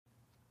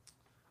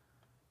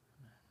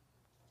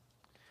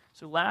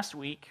So last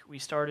week, we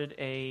started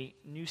a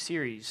new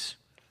series.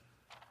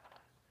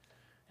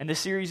 And this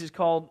series is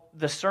called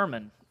The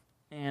Sermon.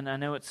 And I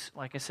know it's,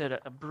 like I said,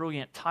 a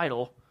brilliant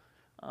title,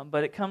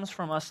 but it comes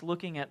from us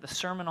looking at the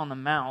Sermon on the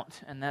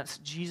Mount, and that's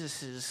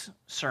Jesus'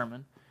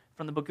 sermon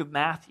from the book of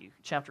Matthew,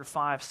 chapter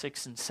 5,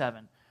 6, and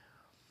 7.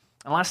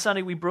 And last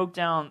Sunday, we broke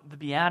down the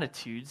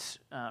Beatitudes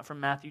from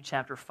Matthew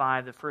chapter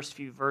 5, the first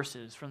few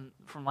verses, from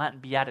Latin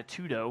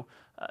beatitudo,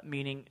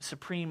 meaning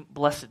supreme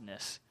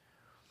blessedness.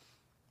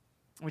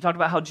 We talked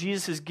about how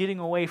Jesus is getting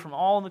away from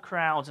all the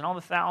crowds and all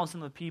the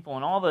thousands of people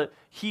and all the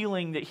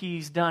healing that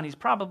he's done. He's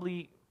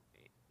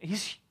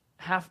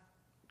half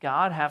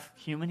God, half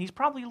human. He's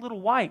probably a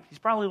little wiped. He's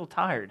probably a little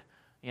tired,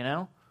 you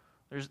know.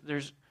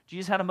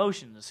 Jesus had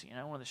emotions, you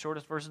know, one of the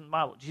shortest verses in the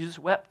Bible. Jesus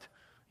wept.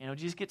 You know,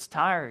 Jesus gets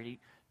tired.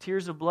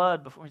 Tears of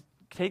blood before,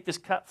 take this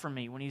cup from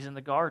me when he's in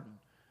the garden.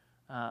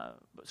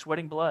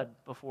 Sweating blood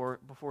before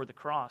the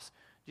cross.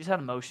 Jesus had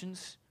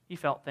emotions. He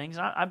felt things.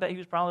 I bet he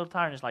was probably a little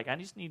tired. He's like, I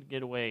just need to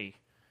get away.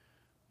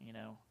 You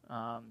know,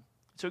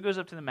 so he goes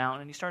up to the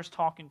mountain and he starts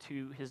talking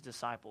to his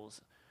disciples,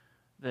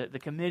 the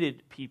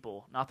committed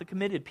people, not the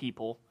committed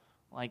people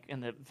like in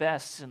the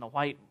vests in the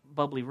white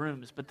bubbly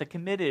rooms, but the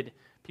committed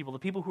people, the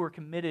people who are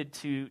committed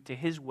to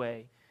his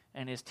way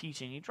and his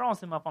teaching. He draws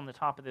them up on the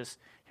top of this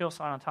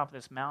hillside, on top of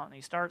this mountain, and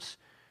he starts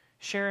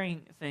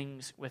sharing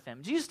things with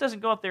them. Jesus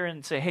doesn't go up there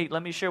and say, hey,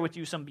 let me share with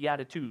you some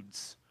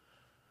Beatitudes.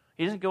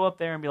 He doesn't go up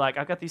there and be like,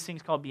 I've got these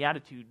things called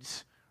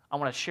Beatitudes. I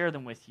want to share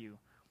them with you.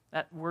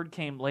 That word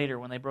came later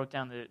when they broke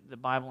down the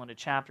Bible into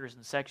chapters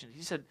and sections.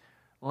 He said,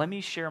 let me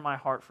share my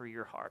heart for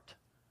your heart.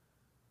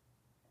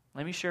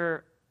 Let me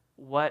share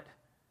what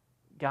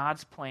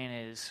God's plan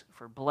is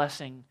for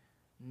blessing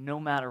no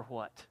matter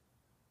what.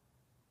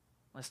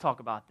 Let's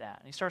talk about that.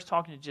 And he starts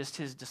talking to just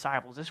his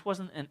disciples. This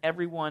wasn't an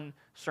everyone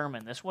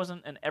sermon. This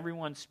wasn't an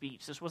everyone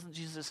speech. This wasn't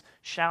Jesus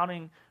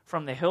shouting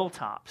from the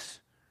hilltops.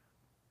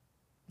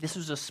 This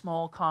was a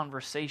small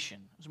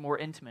conversation. It was more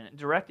intimate,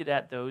 directed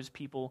at those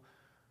people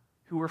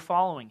who were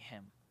following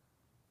him.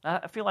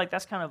 I feel like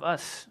that's kind of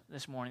us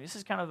this morning. This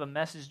is kind of a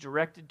message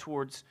directed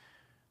towards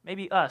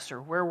maybe us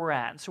or where we're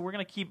at. And so we're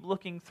going to keep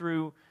looking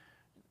through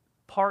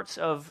parts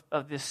of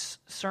this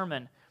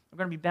sermon. We're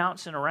going to be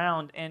bouncing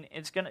around, and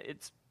it's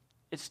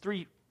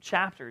 3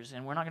 chapters,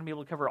 and we're not going to be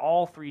able to cover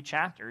all 3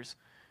 chapters.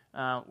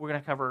 We're going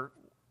to cover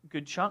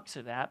good chunks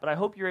of that, but I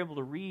hope you're able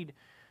to read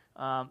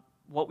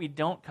what we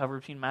don't cover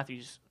between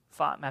Matthew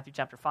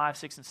chapter 5,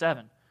 6, and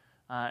 7.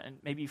 And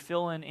maybe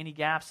fill in any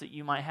gaps that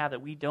you might have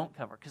that we don't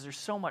cover, because there's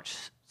so much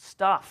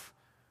stuff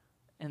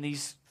in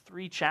these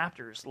 3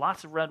 chapters,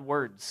 lots of red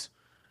words.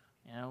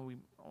 You know,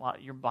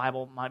 your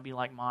Bible might be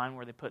like mine,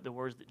 where they put the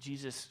words that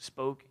Jesus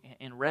spoke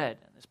in red,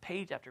 and there's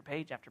page after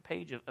page after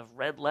page of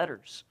red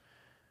letters.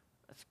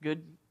 That's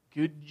good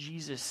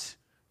Jesus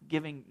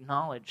giving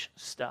knowledge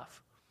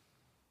stuff.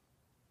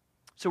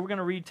 So we're going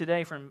to read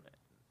today from,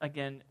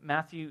 again,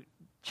 Matthew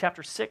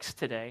chapter 6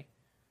 today,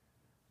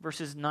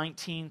 verses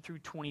 19 through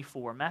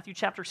 24. Matthew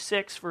chapter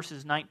 6,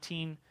 verses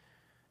 19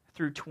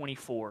 through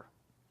 24.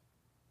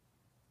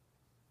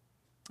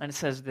 And it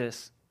says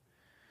this: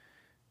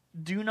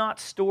 Do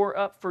not store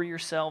up for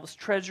yourselves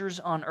treasures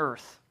on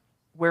earth,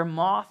 where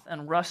moth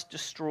and rust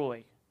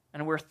destroy,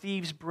 and where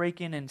thieves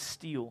break in and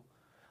steal.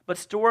 But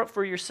store up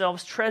for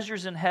yourselves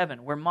treasures in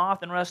heaven, where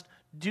moth and rust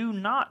do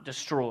not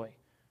destroy,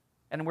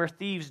 and where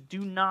thieves do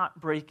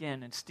not break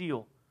in and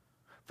steal.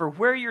 For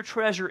where your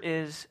treasure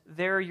is,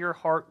 there your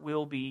heart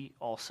will be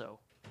also.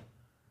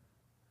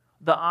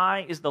 The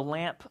eye is the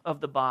lamp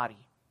of the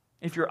body.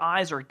 If your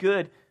eyes are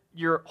good,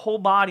 your whole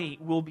body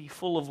will be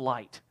full of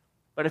light.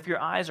 But if your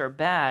eyes are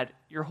bad,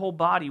 your whole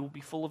body will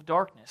be full of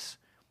darkness.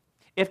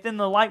 If then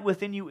the light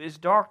within you is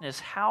darkness,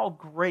 how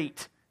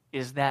great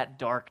is that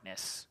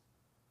darkness?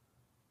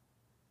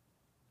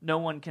 No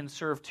one can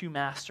serve 2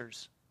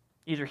 masters.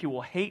 Either he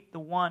will hate the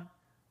one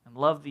and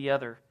love the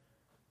other,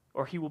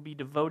 or he will be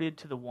devoted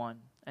to the one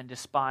and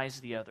despise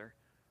the other.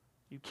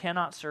 You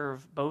cannot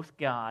serve both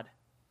God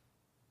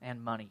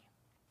and money.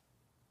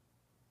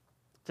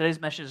 Today's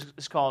message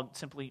is called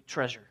simply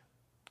treasure.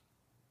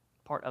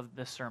 Part of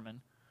this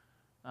sermon.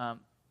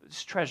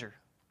 It's treasure.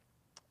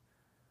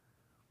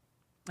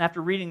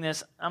 After reading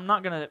this, I'm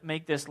not going to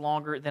make this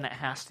longer than it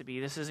has to be.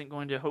 This isn't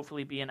going to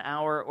hopefully be an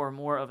hour or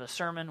more of a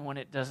sermon when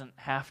it doesn't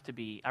have to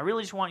be. I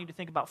really just want you to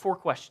think about 4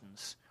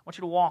 questions. I want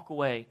you to walk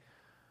away.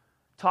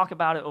 Talk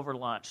about it over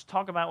lunch.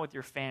 Talk about it with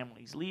your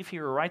families. Leave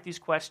here or write these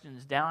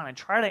questions down and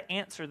try to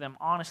answer them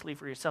honestly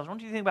for yourselves. I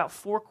want you to think about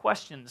 4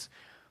 questions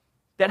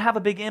that have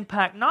a big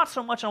impact, not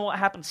so much on what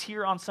happens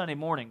here on Sunday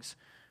mornings,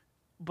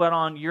 but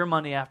on your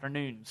Monday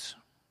afternoons,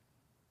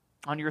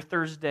 on your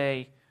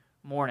Thursday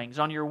mornings,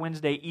 on your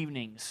Wednesday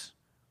evenings,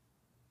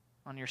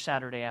 on your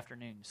Saturday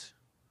afternoons.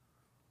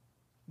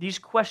 These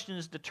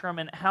questions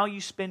determine how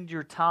you spend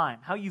your time,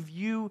 how you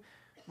view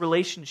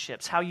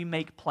relationships, how you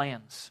make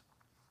plans.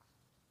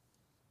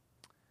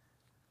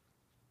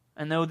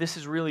 And though this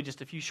is really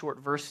just a few short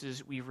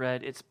verses we've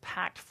read, it's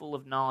packed full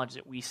of knowledge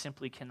that we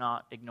simply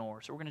cannot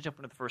ignore. So we're going to jump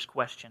into the first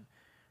question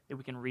that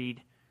we can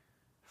read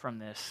from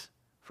this.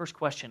 First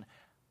question,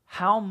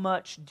 how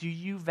much do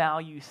you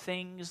value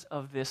things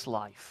of this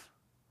life?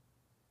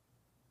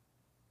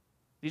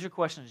 These are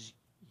questions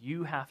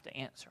you have to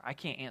answer. I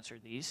can't answer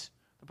these.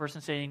 The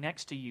person sitting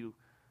next to you,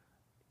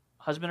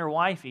 husband or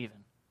wife even,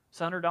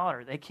 son or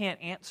daughter, they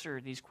can't answer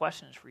these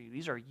questions for you.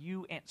 These are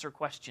you answer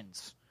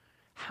questions.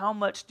 How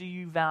much do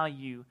you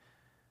value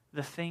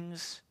the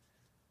things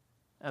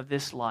of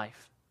this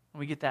life? And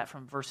we get that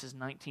from verses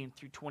 19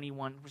 through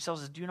 21. It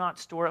says, do not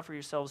store up for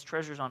yourselves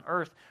treasures on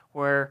earth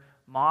where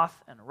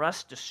moth and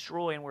rust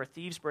destroy and where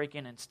thieves break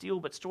in and steal,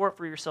 but store up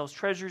for yourselves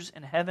treasures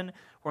in heaven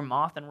where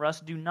moth and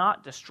rust do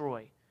not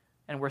destroy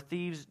and where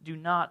thieves do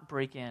not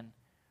break in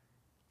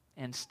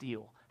and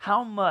steal.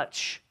 How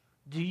much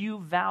do you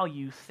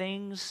value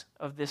things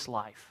of this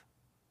life?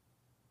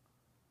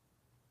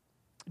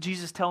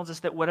 Jesus tells us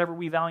that whatever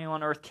we value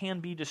on earth can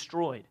be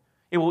destroyed.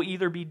 It will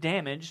either be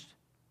damaged,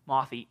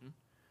 moth-eaten,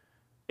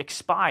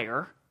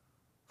 expire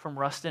from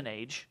rust and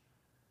age,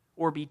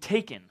 or be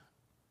taken,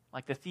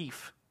 like the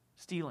thief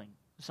stealing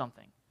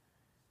something.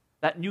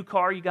 That new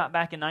car you got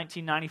back in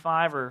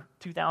 1995 or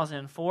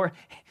 2004,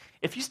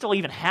 if you still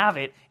even have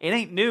it, it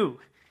ain't new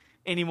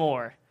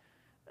anymore.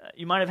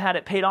 You might have had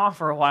it paid off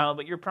for a while,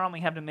 but you're probably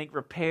having to make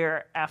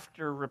repair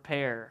after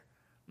repair.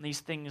 And these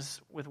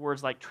things with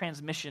words like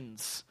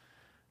transmissions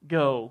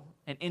go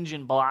and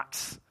engine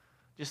blocks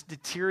just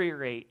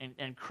deteriorate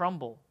and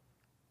crumble.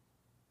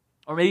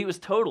 Or maybe it was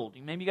totaled.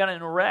 Maybe you got it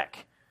in a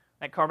wreck,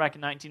 that car back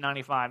in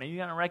 1995. Maybe you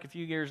got in a wreck a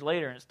few years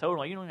later and it's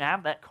totaled. You don't even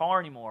have that car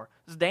anymore.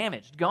 It's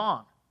damaged,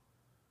 gone.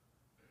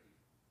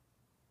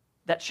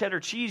 That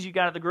cheddar cheese you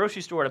got at the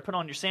grocery store to put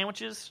on your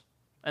sandwiches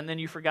and then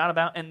you forgot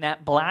about in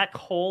that black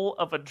hole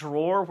of a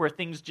drawer where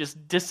things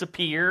just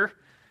disappear.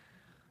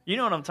 You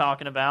know what I'm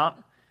talking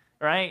about,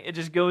 right? It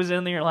just goes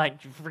in there, you're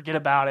like, forget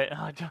about it.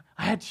 I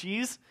had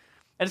cheese,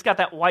 and it's got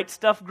that white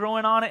stuff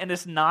growing on it, and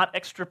it's not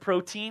extra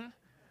protein.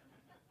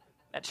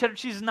 That cheddar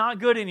cheese is not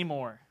good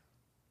anymore.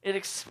 It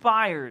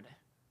expired.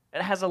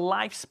 It has a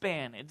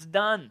lifespan. It's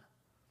done.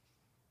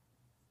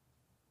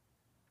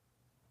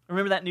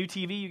 Remember that new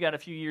TV you got a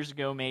few years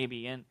ago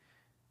maybe, and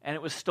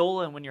it was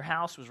stolen when your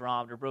house was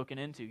robbed or broken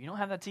into. You don't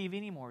have that TV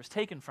anymore. It was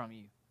taken from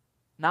you.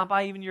 Not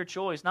by even your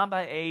choice, not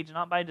by age,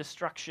 not by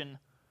destruction.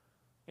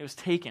 It was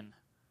taken.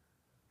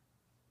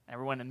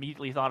 Everyone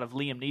immediately thought of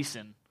Liam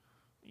Neeson.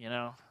 You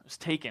know, it was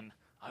taken.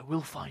 I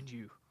will find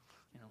you.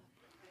 You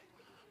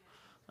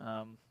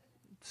know,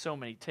 so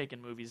many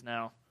Taken movies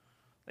now.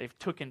 They've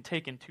taken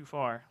too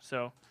far.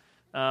 So,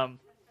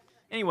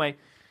 anyway,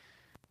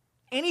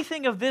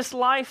 anything of this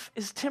life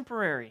is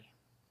temporary.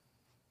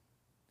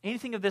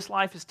 Anything of this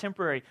life is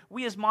temporary.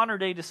 We as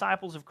modern-day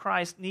disciples of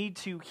Christ need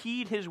to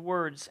heed His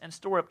words and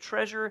store up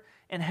treasure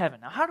in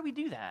heaven. Now, how do we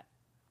do that?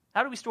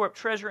 How do we store up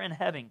treasure in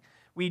heaven?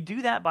 We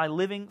do that by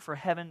living for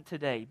heaven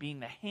today, being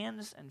the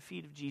hands and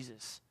feet of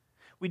Jesus.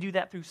 We do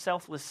that through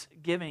selfless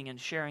giving and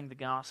sharing the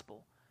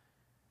gospel.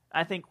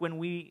 I think when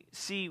we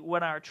see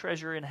what our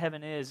treasure in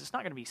heaven is, it's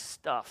not going to be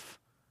stuff,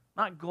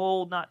 not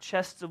gold, not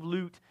chests of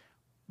loot,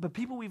 but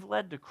people we've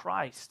led to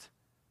Christ,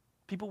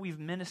 people we've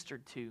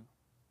ministered to.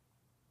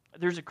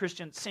 There's a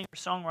Christian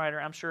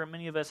singer-songwriter I'm sure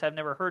many of us have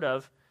never heard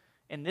of,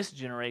 in this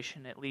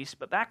generation at least,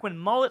 but back when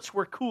mullets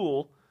were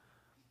cool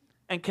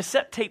and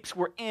cassette tapes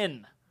were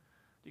in.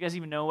 Do you guys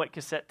even know what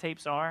cassette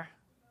tapes are?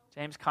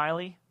 James,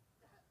 Kylie?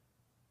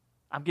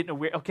 I'm getting a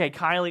weird... Okay,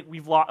 Kylie,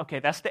 we've lost... Okay,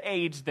 that's the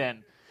age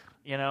then.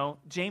 You know,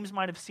 James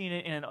might have seen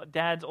it in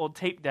Dad's old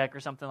tape deck or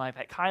something like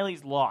that.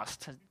 Kylie's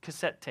lost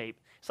cassette tape.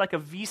 It's like a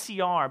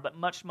VCR, but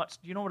much...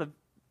 Do you know what a...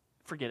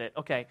 Forget it.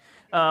 Okay.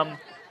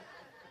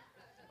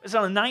 It's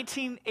on a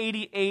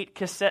 1988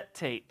 cassette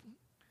tape.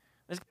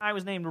 This guy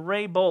was named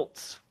Ray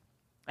Boltz,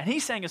 and he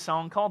sang a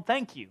song called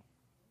Thank You.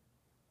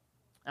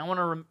 I want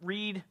to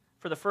read,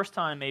 for the first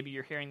time maybe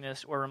you're hearing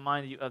this, or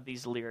remind you of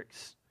these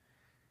lyrics.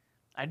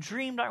 I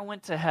dreamed I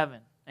went to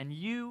heaven, and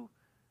you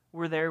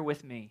were there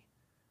with me.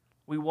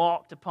 We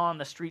walked upon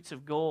the streets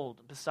of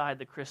gold beside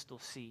the crystal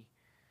sea.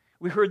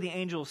 We heard the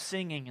angels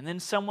singing, and then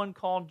someone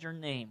called your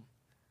name.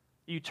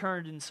 You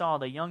turned and saw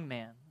the young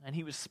man, and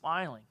he was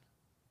smiling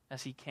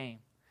as he came.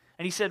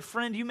 And he said,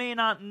 friend, you may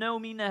not know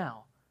me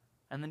now.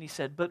 And then he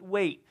said, but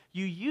wait,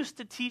 you used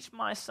to teach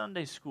my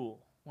Sunday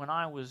school when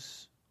I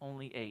was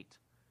only 8.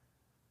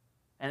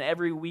 And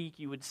every week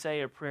you would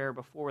say a prayer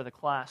before the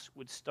class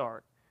would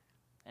start.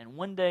 And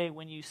one day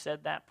when you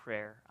said that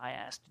prayer, I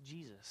asked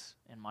Jesus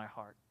in my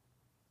heart.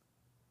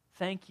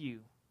 Thank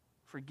you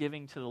for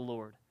giving to the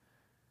Lord.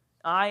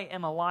 I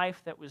am a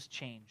life that was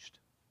changed.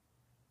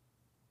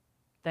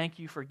 Thank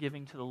you for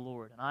giving to the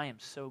Lord, and I am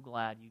so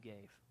glad you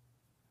gave.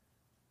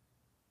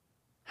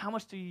 How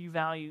much do you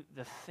value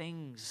the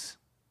things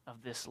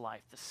of this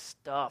life, the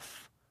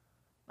stuff,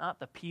 not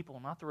the people,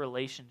 not the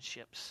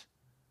relationships?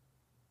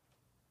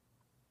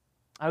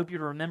 I hope you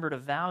to remember to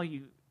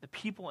value the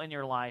people in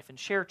your life and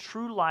share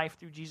true life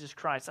through Jesus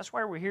Christ. That's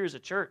why we're here as a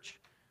church.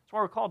 That's why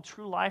we're called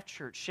True Life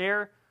Church.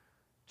 Share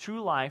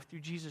true life through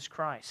Jesus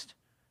Christ.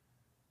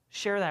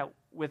 Share that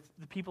with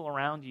the people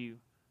around you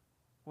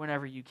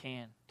whenever you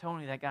can.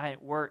 Tony, that guy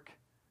at work,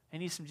 he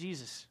needs some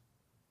Jesus.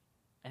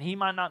 And he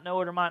might not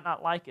know it or might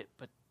not like it,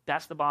 but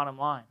that's the bottom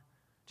line.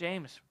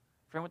 James,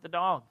 friend with the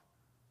dog,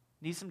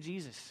 needs some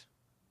Jesus.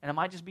 And it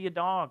might just be a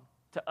dog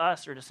to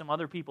us or to some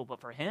other people, but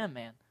for him,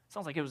 man, it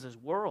sounds like it was his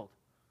world.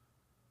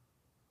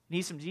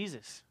 Needs some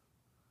Jesus.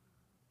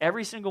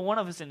 Every single one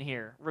of us in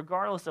here,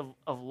 regardless of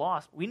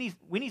loss, we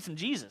need some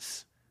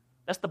Jesus.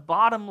 That's the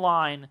bottom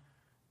line,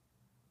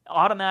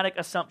 automatic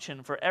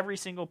assumption for every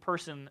single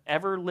person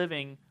ever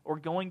living or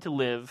going to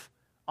live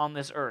on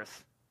this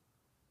earth.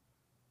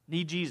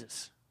 Need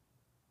Jesus.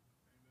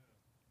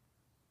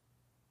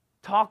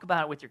 Talk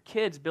about it with your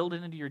kids. Build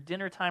it into your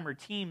dinner time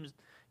routines,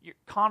 your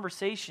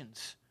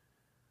conversations.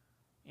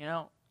 You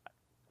know,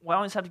 we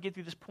always have to get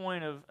through this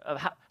point of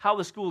how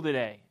was school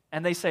today?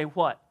 And they say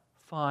what?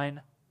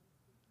 Fine.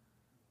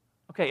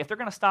 Okay, if they're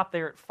going to stop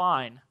there at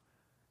fine,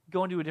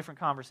 go into a different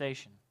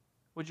conversation.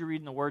 What did you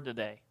read in the Word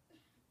today?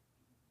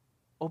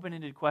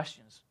 Open-ended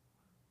questions.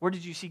 Where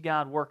did you see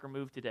God work or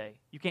move today?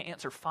 You can't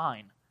answer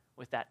fine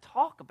with that.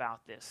 Talk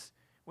about this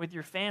with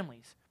your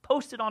families.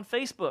 Post it on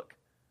Facebook.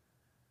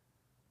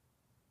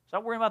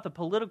 Stop worrying about the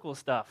political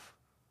stuff.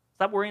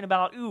 Stop worrying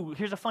about, ooh,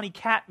 here's a funny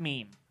cat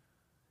meme.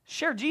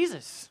 Share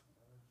Jesus.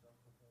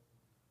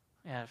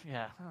 Yeah.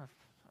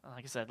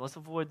 Like I said, let's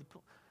avoid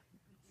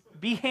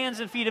be hands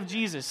and feet of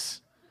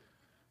Jesus,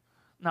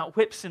 not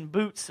whips and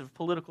boots of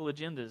political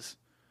agendas.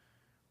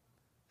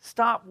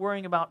 Stop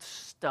worrying about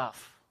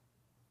stuff.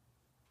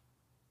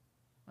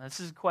 Now, this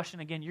is a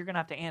question, again, you're going to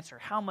have to answer.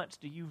 How much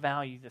do you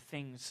value the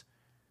things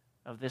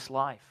of this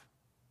life?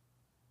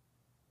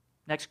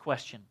 Next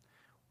question.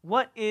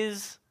 What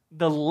is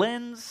the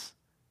lens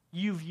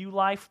you view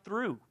life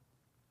through?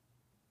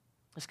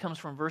 This comes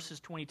from verses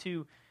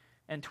 22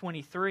 and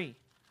 23.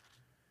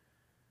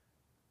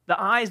 The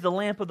eye is the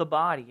lamp of the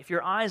body. If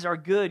your eyes are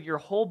good, your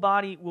whole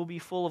body will be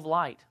full of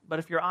light. But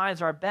if your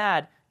eyes are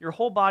bad, your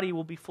whole body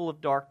will be full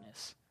of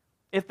darkness.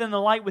 If then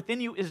the light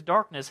within you is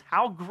darkness,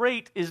 how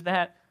great is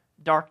that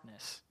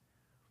darkness?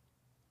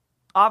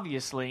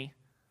 Obviously,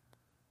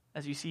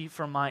 as you see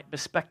from my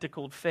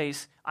bespectacled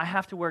face, I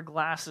have to wear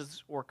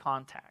glasses or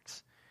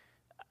contacts.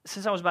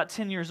 Since I was about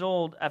 10 years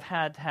old, I've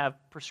had to have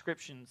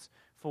prescriptions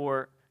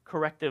for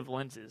corrective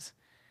lenses.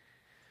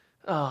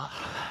 Oh,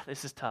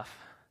 this is tough.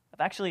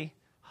 I've actually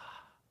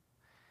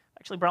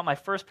brought my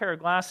first pair of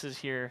glasses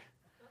here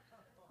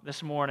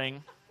this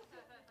morning.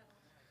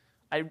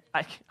 I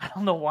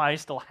don't know why I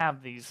still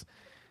have these,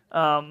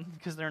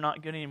 because they're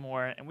not good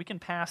anymore. And we can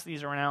pass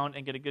these around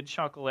and get a good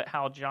chuckle at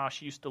how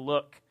Josh used to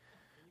look.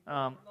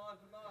 Oh,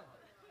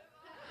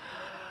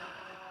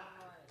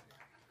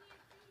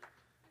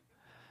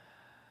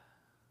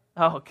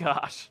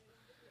 gosh.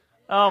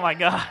 Oh, my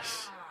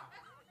gosh.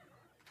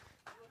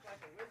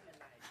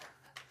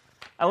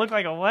 I look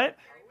like a what?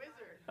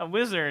 A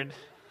wizard.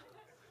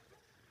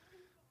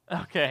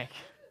 Okay.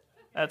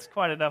 That's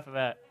quite enough of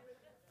that.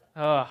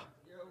 Oh.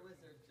 You're a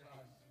wizard,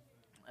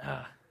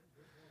 John.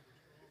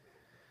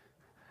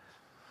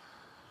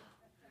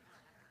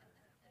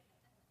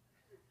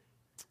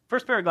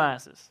 First pair of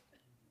glasses.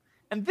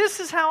 And this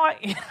is how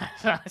I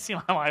see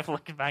my wife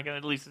looking back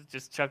at Lisa's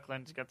just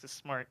chuckling. She's got this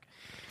smirk.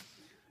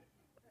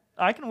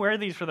 I can wear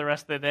these for the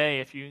rest of the day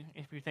if you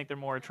think they're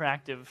more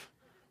attractive.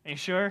 Are you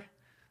sure?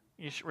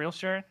 Real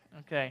sure?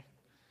 Okay.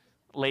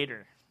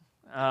 Later.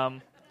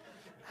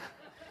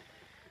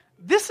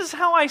 This is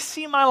how I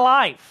see my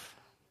life.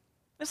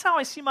 This is how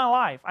I see my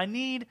life. I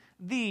need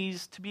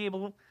these to be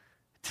able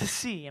to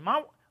see. And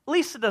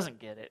Lisa doesn't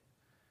get it.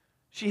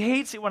 She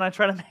hates it when I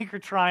try to make her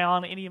try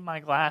on any of my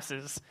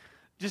glasses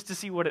just to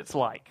see what it's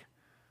like.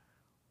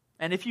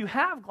 And if you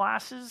have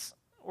glasses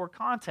or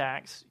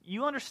contacts,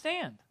 you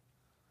understand.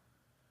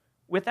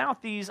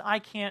 Without these, I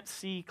can't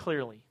see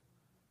clearly.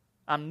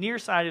 I'm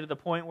nearsighted to the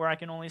point where I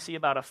can only see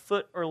about a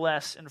foot or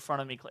less in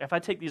front of me. If I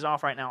take these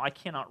off right now, I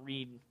cannot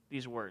read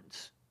these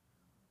words.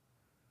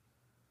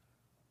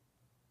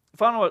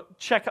 If I want to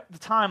check the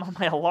time on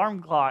my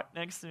alarm clock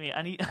next to me,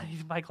 I need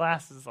my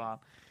glasses on.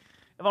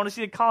 If I want to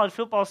see the college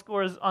football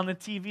scores on the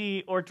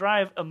TV or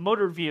drive a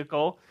motor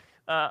vehicle,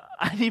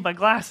 I need my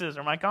glasses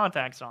or my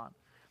contacts on.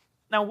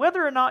 Now,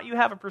 whether or not you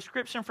have a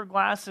prescription for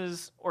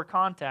glasses or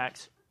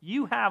contacts,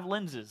 you have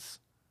lenses.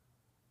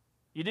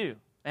 You do.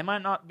 They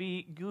might not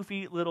be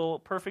goofy little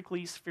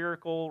perfectly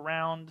spherical,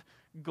 round,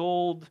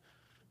 gold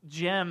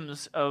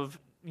gems of,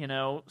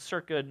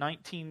 circa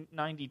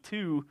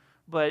 1992,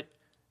 but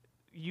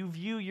you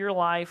view your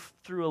life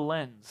through a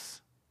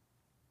lens.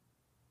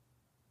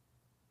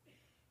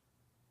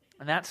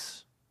 And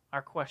that's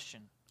our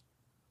question.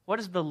 What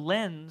is the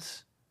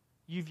lens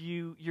you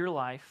view your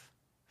life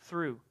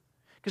through?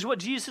 Because what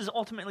Jesus is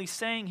ultimately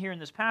saying here in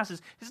this passage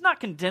is not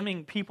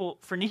condemning people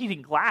for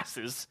needing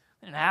glasses.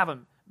 They didn't have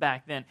them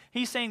back then.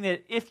 He's saying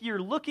that if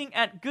you're looking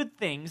at good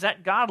things,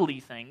 at godly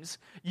things,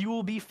 you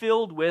will be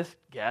filled with,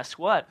 guess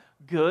what?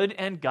 Good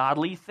and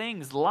godly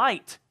things.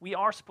 Light. We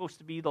are supposed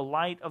to be the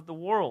light of the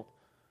world.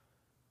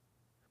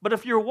 But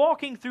if you're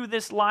walking through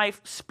this life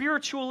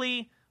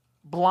spiritually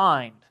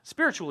blind,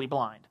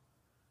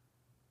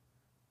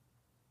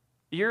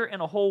 you're in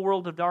a whole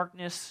world of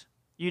darkness,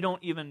 you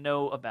don't even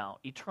know about,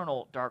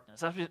 eternal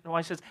darkness. That's why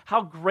it says,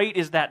 how great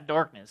is that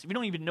darkness? If you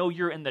don't even know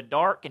you're in the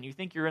dark and you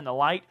think you're in the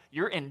light,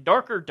 you're in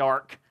darker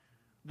dark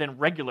than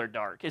regular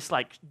dark. It's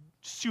like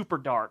super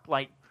dark,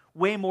 like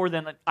way more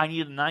than I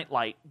need a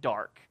nightlight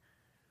dark.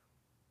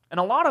 And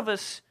a lot of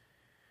us,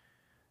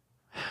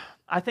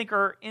 I think,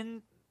 are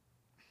in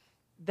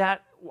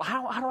that,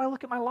 how do I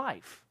look at my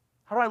life?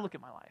 How do I look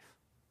at my life?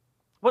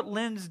 What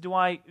lens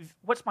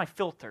what's my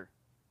filter?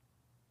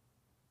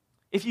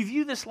 If you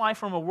view this life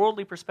from a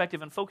worldly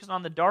perspective and focus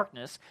on the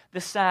darkness, the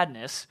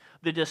sadness,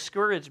 the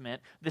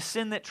discouragement, the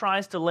sin that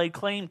tries to lay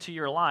claim to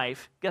your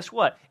life, guess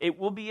what? It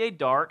will be a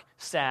dark,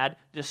 sad,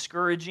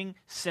 discouraging,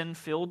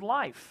 sin-filled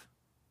life.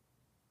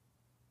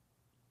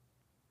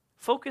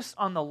 Focus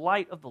on the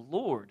light of the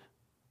Lord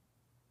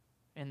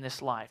in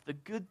this life, the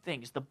good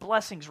things, the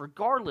blessings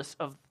regardless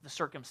of the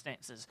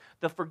circumstances,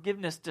 the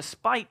forgiveness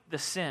despite the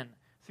sin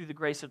through the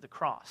grace of the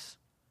cross.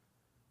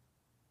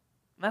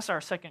 And that's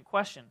our second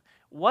question.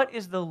 What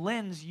is the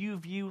lens you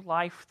view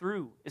life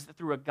through? Is it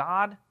through a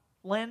God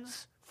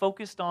lens,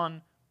 focused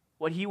on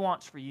what He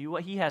wants for you,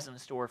 what He has in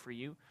store for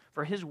you,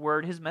 for His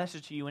word, His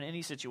message to you in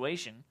any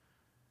situation?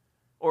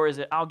 Or is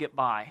it, I'll get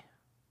by.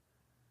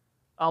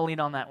 I'll lean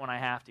on that when I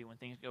have to, when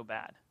things go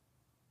bad.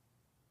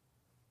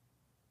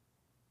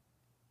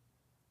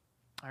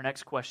 Our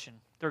next question,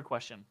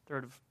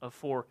 third of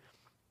four.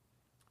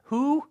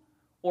 Who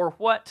or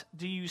what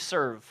do you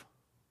serve?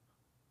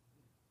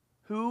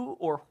 Who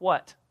or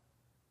what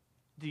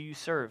do you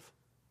serve?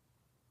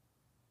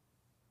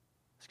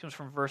 This comes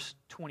from verse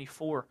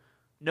 24.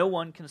 No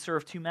one can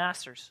serve two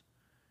masters.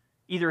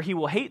 Either he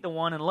will hate the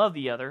one and love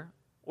the other,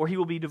 or he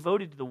will be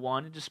devoted to the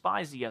one and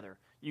despise the other.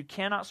 You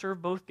cannot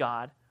serve both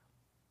God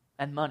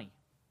and money.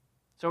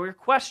 So your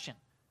question,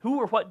 who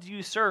or what do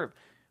you serve?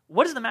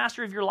 What is the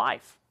master of your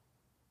life?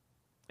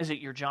 Is it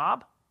your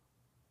job?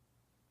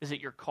 Is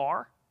it your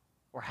car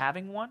or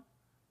having one?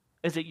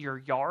 Is it your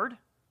yard?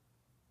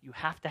 You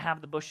have to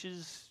have the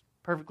bushes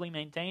perfectly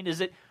maintained.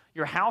 Is it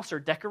your house or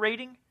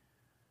decorating?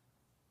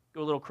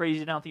 Go a little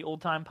crazy down with the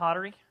old-time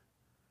pottery.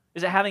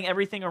 Is it having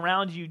everything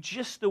around you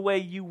just the way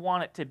you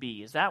want it to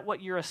be? Is that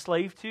what you're a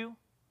slave to?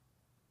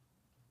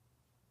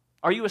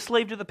 Are you a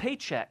slave to the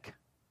paycheck?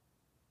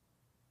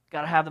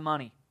 Got to have the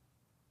money.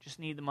 Just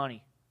need the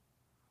money.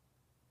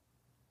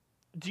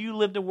 Do you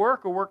live to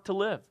work or work to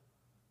live?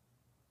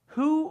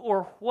 Who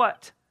or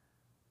what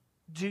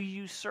do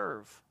you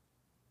serve?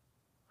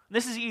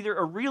 This is either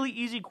a really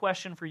easy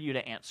question for you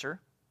to answer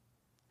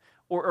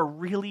or a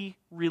really,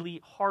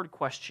 really hard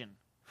question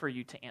for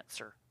you to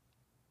answer.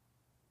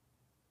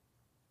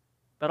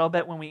 But I'll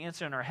bet when we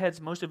answer in our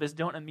heads, most of us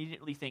don't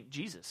immediately think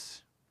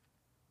Jesus.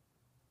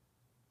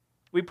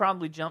 We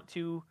probably jump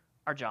to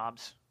our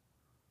jobs.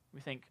 We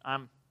think,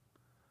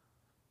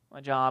 my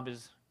job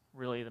is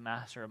really the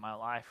master of my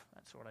life.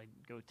 That's what I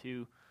go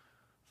to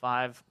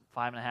 5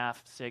 and a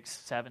half, 6,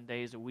 7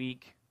 days a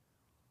week.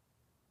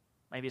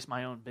 Maybe it's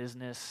my own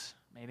business.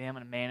 Maybe I'm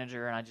a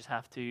manager and I just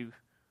have to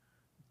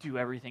do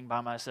everything by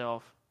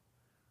myself.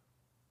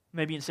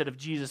 Maybe instead of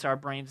Jesus, our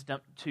brains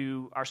dump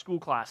to our school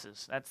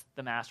classes. That's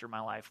the master of my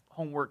life.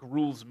 Homework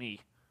rules me.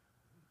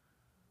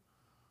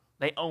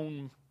 They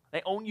own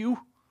you.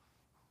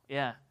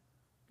 Yeah.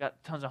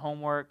 Got tons of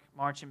homework,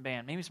 marching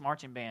band. Maybe it's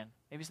marching band.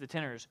 Maybe it's the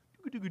tenors.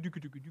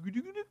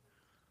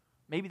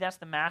 Maybe that's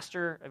the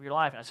master of your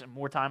life. And I said,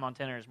 more time on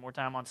tenors, more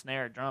time on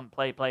snare, drum,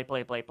 play.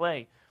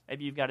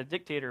 Maybe you've got a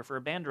dictator for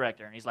a band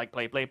director, and he's like,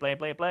 play.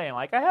 I'm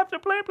like, I have to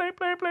play, because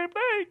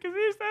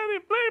he said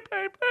it,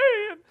 play.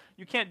 And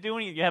you can't do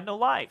anything. You have no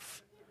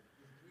life.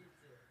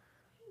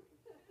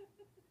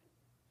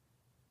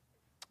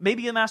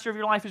 Maybe the master of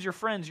your life is your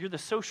friends. You're the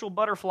social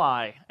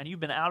butterfly, and you've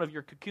been out of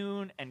your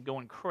cocoon and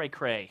going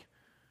cray.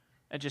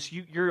 And just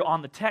you're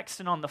on the text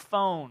and on the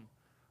phone.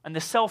 And the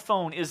cell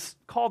phone is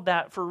called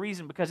that for a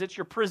reason, because it's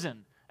your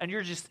prison. And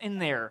you're just in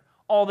there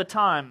all the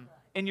time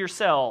in your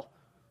cell.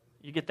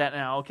 You get that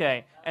now,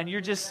 okay. And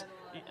you're just,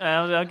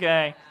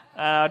 okay.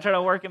 I try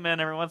to work them in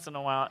every once in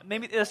a while.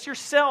 Maybe that's your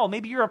cell.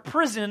 Maybe you're a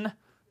prisoner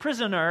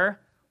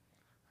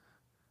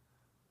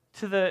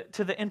to the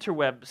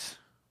interwebs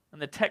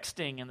and the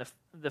texting and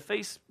the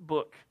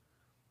Facebook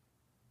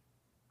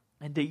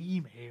and the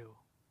email.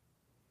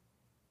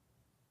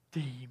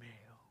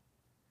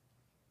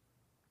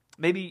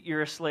 Maybe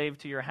you're a slave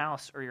to your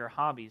house or your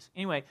hobbies.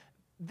 Anyway,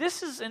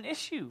 this is an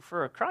issue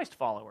for a Christ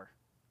follower.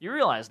 You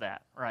realize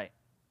that, right?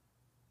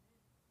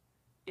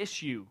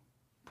 Issue,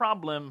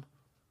 problem,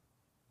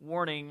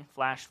 warning,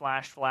 flash,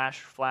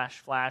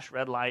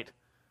 red light.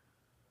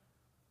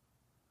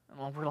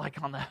 And we're like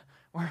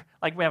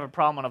we have a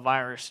problem on a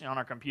virus on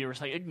our computer.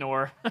 It's like,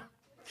 ignore.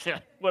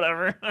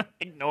 Whatever,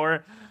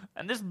 ignore.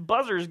 And this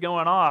buzzer's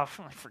going off.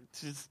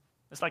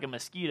 It's like a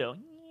mosquito.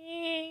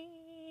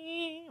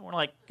 We're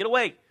like, get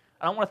away.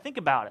 I don't want to think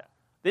about it.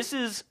 This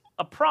is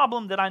a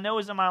problem that I know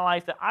is in my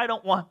life that I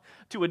don't want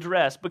to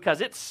address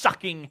because it's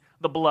sucking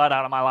the blood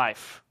out of my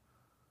life.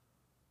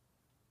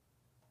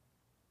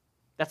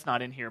 That's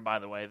not in here, by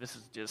the way. This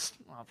is just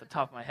off the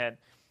top of my head.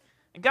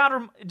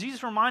 And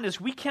Jesus reminds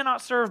us we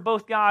cannot serve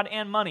both God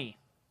and money.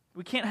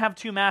 We can't have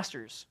two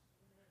masters.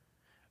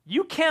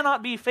 You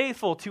cannot be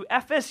faithful to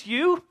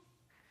FSU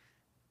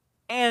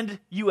and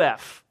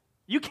UF.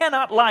 You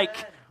cannot like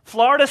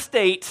Florida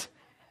State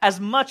as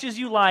much as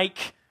you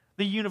like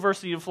the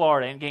University of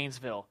Florida in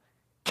Gainesville.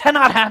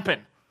 Cannot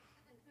happen.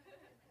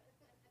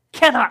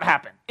 Cannot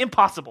happen.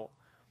 Impossible.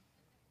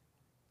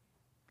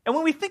 And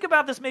when we think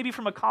about this maybe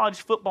from a college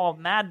football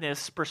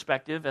madness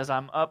perspective, as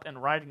I'm up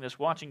and writing this,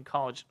 watching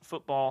college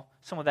football,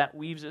 some of that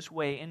weaves its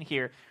way in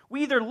here.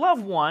 We either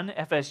love one,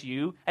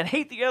 FSU, and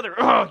hate the other,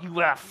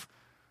 UF.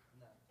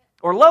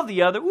 Or love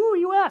the other,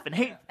 UF, and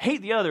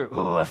hate the other,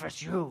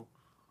 FSU.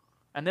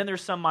 And then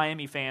there's some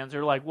Miami fans who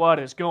are like, what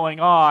is going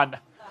on?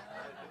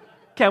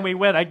 Can we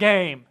win a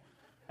game?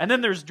 And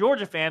then there's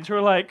Georgia fans who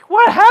are like,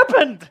 what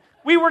happened?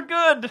 We were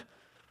good.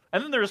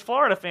 And then there's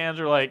Florida fans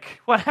who are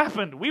like, what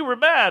happened? We were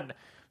bad.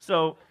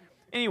 So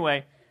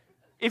anyway,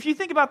 if you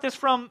think about this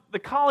from the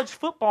college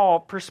football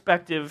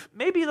perspective,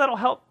 maybe that'll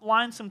help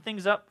line some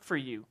things up for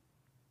you.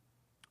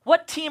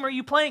 What team are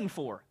you playing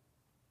for?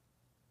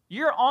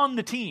 You're on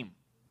the team.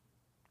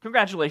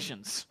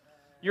 Congratulations.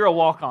 You're a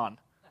walk-on,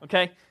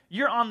 okay?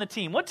 You're on the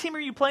team. What team are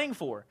you playing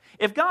for?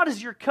 If God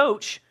is your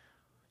coach,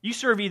 you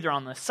serve either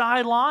on the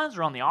sidelines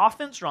or on the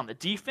offense or on the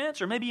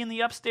defense or maybe in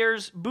the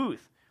upstairs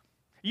booth.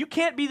 You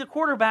can't be the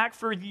quarterback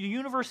for the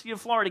University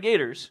of Florida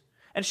Gators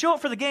and show up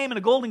for the game in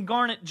a Golden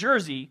Garnet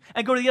jersey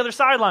and go to the other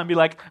sideline and be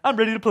like, I'm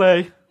ready to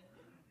play.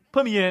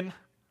 Put me in.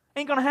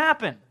 Ain't going to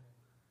happen.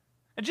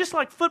 And just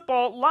like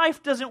football,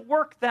 life doesn't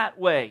work that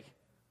way.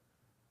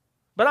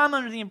 But I'm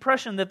under the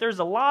impression that there's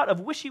a lot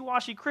of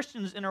wishy-washy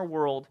Christians in our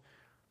world,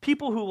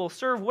 people who will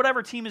serve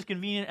whatever team is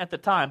convenient at the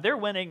time. They're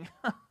winning.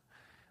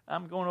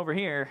 I'm going over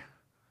here.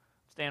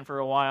 Stand for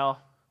a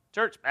while.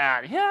 Church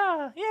bad.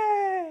 Yeah,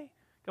 yay.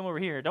 Come over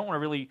here. Don't want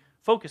to really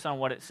focus on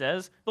what it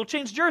says. They'll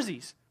change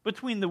jerseys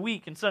between the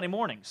week and Sunday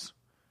mornings.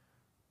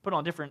 Put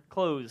on different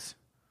clothes.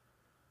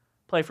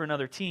 Play for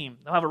another team.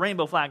 They'll have a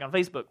rainbow flag on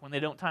Facebook when they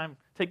don't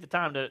take the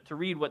time to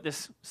read what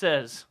this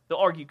says. They'll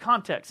argue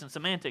context and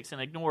semantics and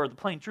ignore the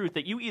plain truth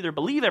that you either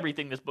believe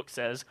everything this book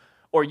says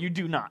or you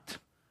do not.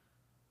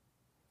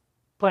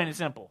 Plain and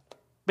simple.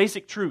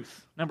 Basic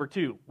truth, number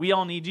 2. We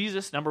all need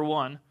Jesus, number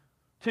 1.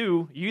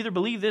 2, you either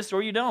believe this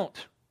or you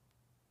don't.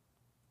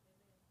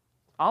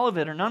 All of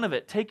it or none of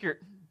it.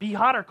 Be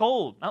hot or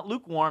cold, not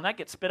lukewarm. That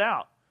gets spit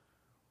out.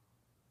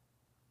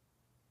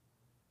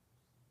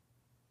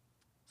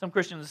 Some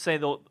Christians say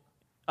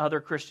other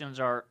Christians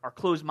are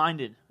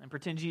closed-minded and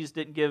pretend Jesus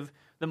didn't give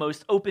the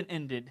most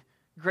open-ended,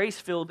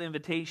 grace-filled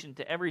invitation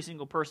to every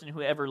single person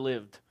who ever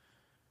lived.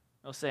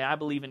 They'll say, I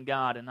believe in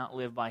God and not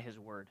live by His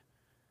word.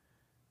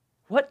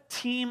 What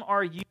team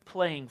are you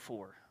playing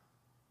for?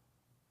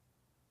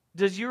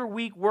 Does your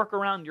week work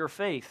around your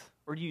faith,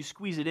 or do you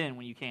squeeze it in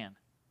when you can?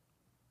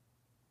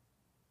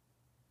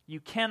 You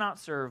cannot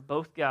serve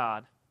both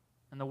God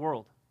and the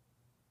world.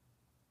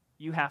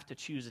 You have to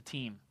choose a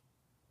team.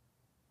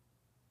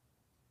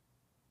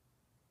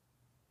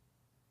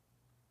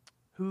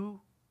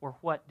 Who or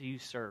what do you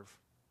serve?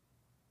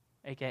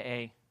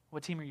 AKA,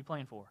 what team are you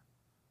playing for?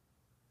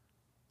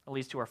 That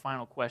leads to our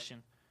final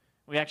question.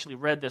 We actually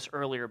read this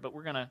earlier, but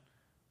we're going to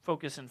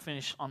focus and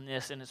finish on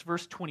this, and it's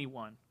verse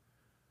 21.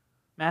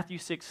 Matthew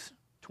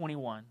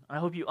 6:21. I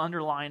hope you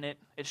underline it.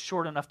 It's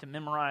short enough to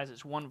memorize.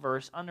 It's one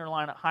verse.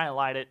 Underline it,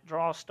 highlight it,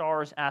 draw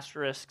stars,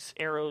 asterisks,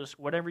 arrows,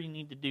 whatever you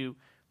need to do.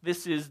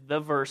 This is the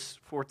verse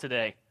for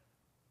today.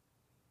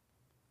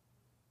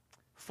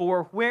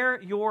 For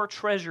where your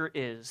treasure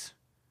is,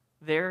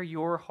 there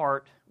your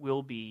heart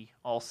will be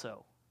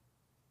also.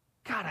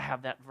 Gotta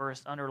have that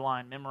verse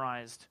underlined,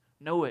 memorized,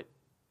 know it,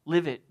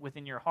 live it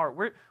within your heart.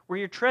 Where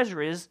your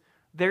treasure is,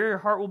 there your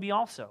heart will be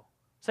also.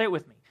 Say it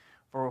with me.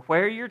 For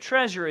where your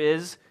treasure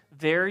is,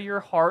 there your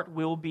heart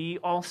will be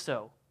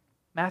also.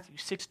 Matthew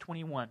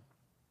 6:21.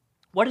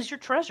 What is your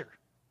treasure?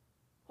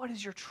 What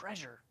is your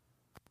treasure?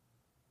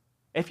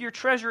 If your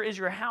treasure is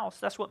your house,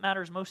 that's what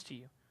matters most to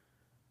you.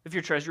 If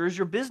your treasure is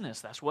your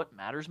business, that's what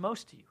matters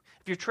most to you.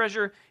 If your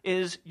treasure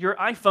is your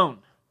iPhone,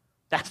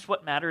 that's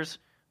what matters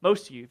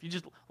most to you. If you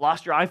just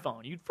lost your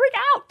iPhone, you'd freak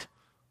out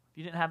if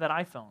you didn't have that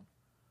iPhone.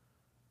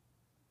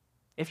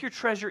 If your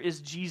treasure is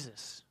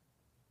Jesus,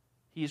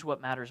 He is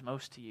what matters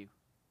most to you.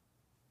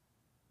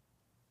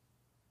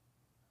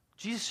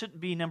 Jesus shouldn't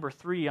be number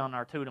 3 on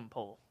our totem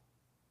pole.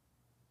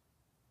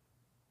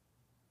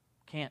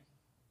 Can't.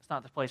 It's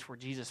not the place for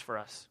Jesus for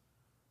us,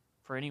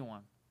 for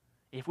anyone.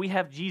 If we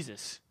have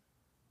Jesus,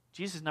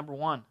 Jesus is number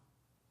 1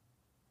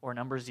 or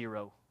number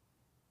 0.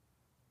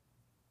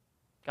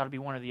 Got to be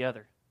one or the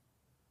other.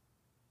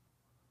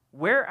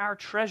 Where our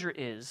treasure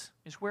is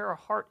where our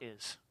heart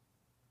is.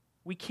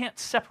 We can't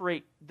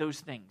separate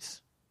those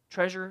things,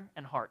 treasure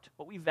and heart,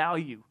 what we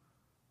value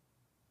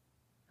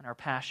and our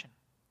passion.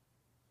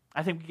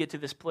 I think we get to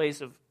this place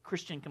of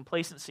Christian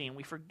complacency and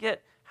we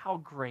forget how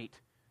great,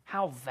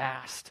 how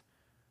vast,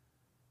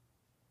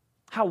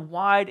 how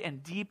wide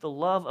and deep the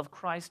love of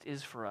Christ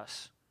is for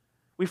us.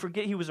 We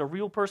forget He was a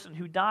real person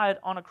who died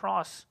on a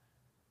cross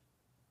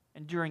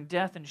enduring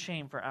death and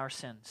shame for our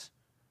sins,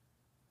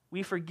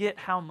 we forget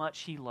how much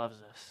he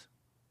loves us.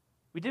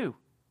 We do.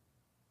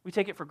 We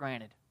take it for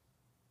granted.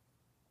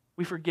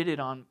 We forget it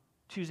on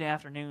Tuesday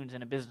afternoons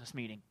in a business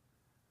meeting.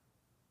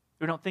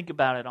 We don't think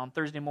about it on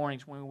Thursday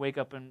mornings when we wake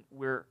up and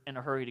we're in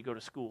a hurry to go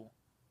to school.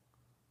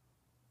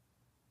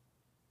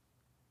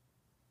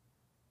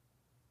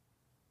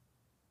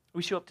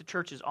 We show up to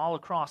churches all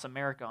across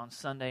America on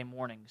Sunday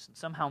mornings and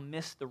somehow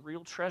miss the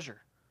real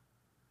treasure.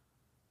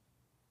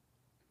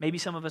 Maybe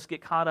some of us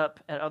get caught up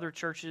at other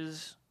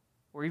churches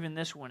or even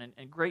this one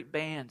and great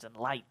bands and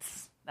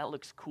lights. That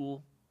looks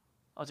cool.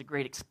 That was a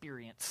great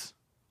experience.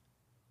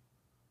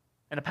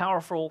 And a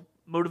powerful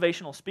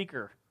motivational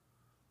speaker.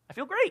 I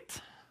feel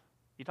great.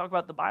 You talk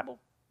about the Bible?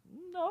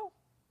 No.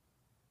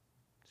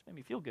 Just made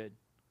me feel good.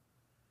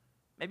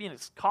 Maybe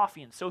it's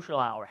coffee and social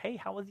hour. Hey,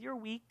 how was your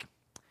week?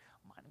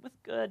 Mine was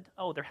good.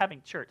 Oh, they're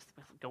having church.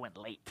 Let's go in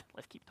late.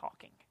 Let's keep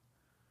talking.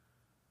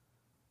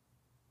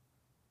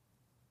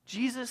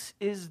 Jesus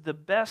is the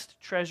best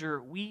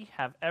treasure we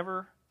have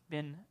ever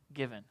been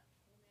given.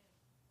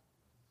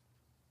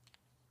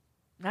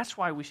 And that's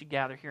why we should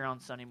gather here on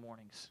Sunday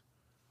mornings,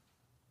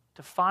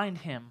 to find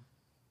him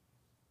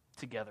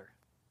together.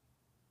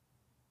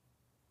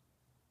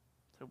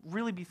 So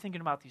really be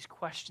thinking about these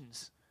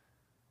questions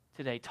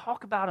today.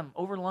 Talk about them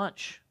over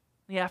lunch,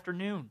 in the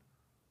afternoon,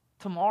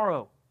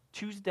 tomorrow,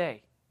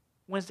 Tuesday,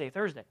 Wednesday,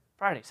 Thursday,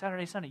 Friday,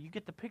 Saturday, Sunday. You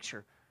get the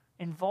picture.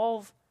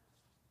 Involve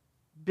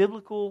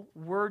biblical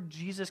word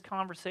Jesus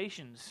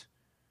conversations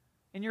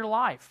in your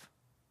life.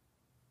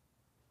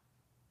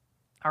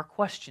 Our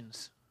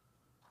questions.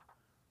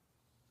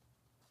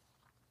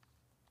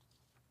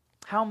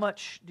 How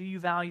much do you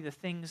value the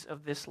things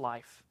of this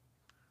life?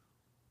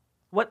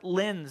 What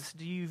lens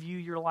do you view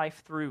your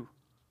life through?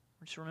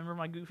 Just remember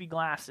my goofy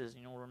glasses,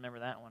 and you'll remember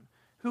that one.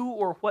 Who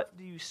or what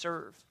do you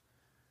serve?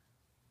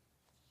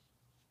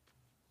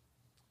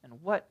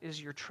 And what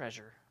is your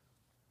treasure?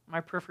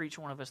 My prayer for each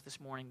one of us this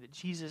morning that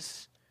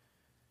Jesus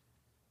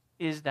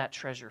is that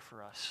treasure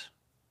for us.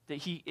 That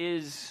he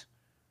is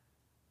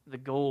the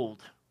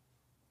gold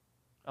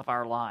of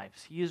our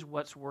lives. He is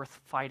what's worth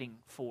fighting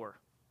for,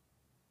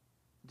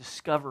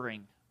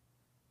 discovering,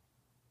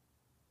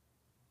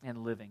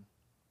 and living.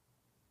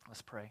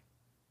 Let's pray.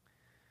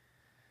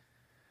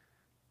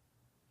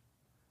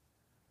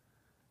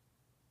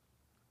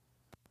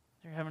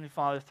 Dear Heavenly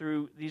Father,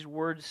 through these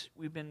words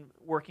we've been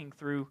working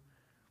through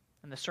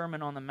in the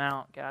Sermon on the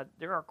Mount, God,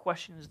 there are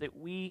questions that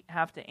we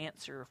have to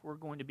answer if we're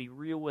going to be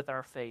real with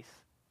our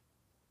faith,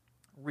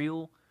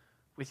 real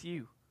with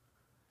you.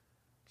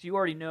 Because you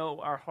already know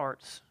our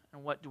hearts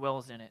and what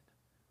dwells in it.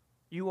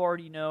 You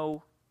already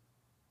know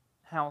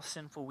how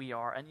sinful we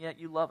are, and yet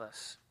you love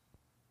us.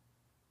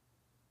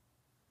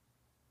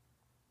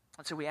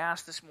 And so we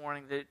ask this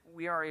morning that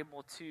we are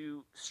able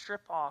to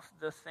strip off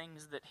the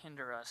things that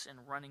hinder us in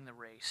running the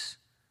race,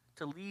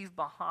 to leave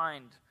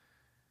behind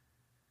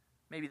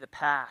maybe the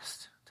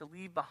past, to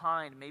leave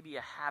behind maybe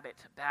a habit,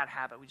 a bad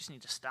habit we just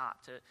need to stop,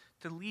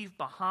 to leave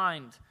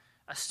behind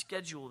a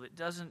schedule that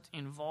doesn't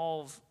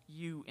involve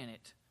you in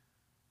it,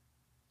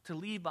 to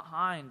leave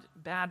behind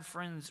bad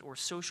friends or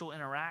social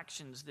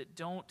interactions that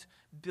don't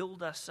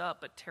build us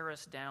up but tear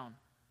us down.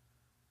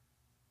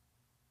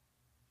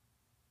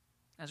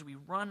 As we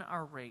run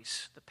our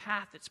race, the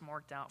path that's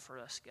marked out for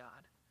us,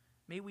 God,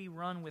 may we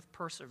run with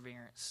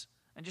perseverance.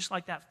 And just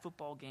like that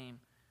football game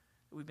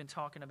that we've been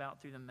talking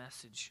about through the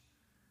message,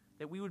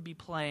 that we would be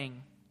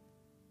playing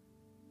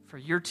for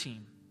your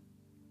team.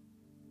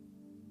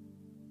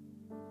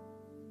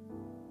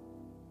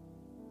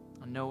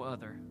 And no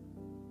other.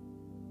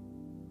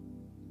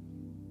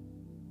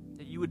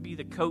 That you would be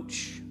the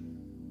coach,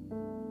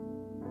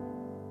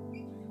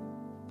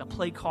 the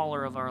play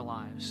caller of our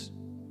lives.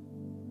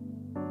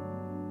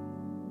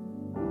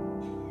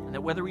 And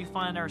that whether we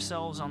find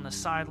ourselves on the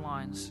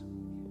sidelines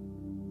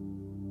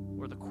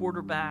or the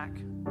quarterback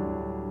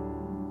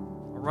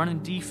or running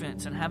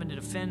defense and having to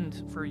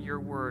defend for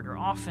your word, or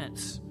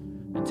offense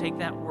and take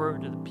that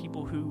word to the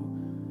people who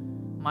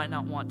might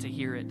not want to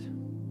hear it.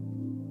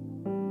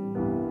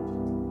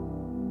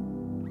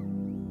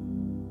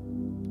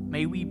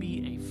 May we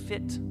be a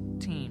fit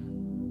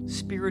team,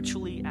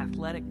 spiritually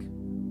athletic,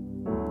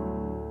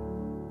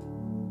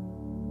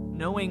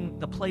 knowing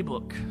the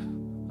playbook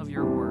of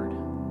your word,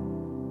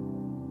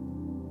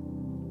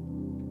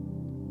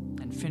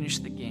 and finish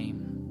the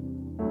game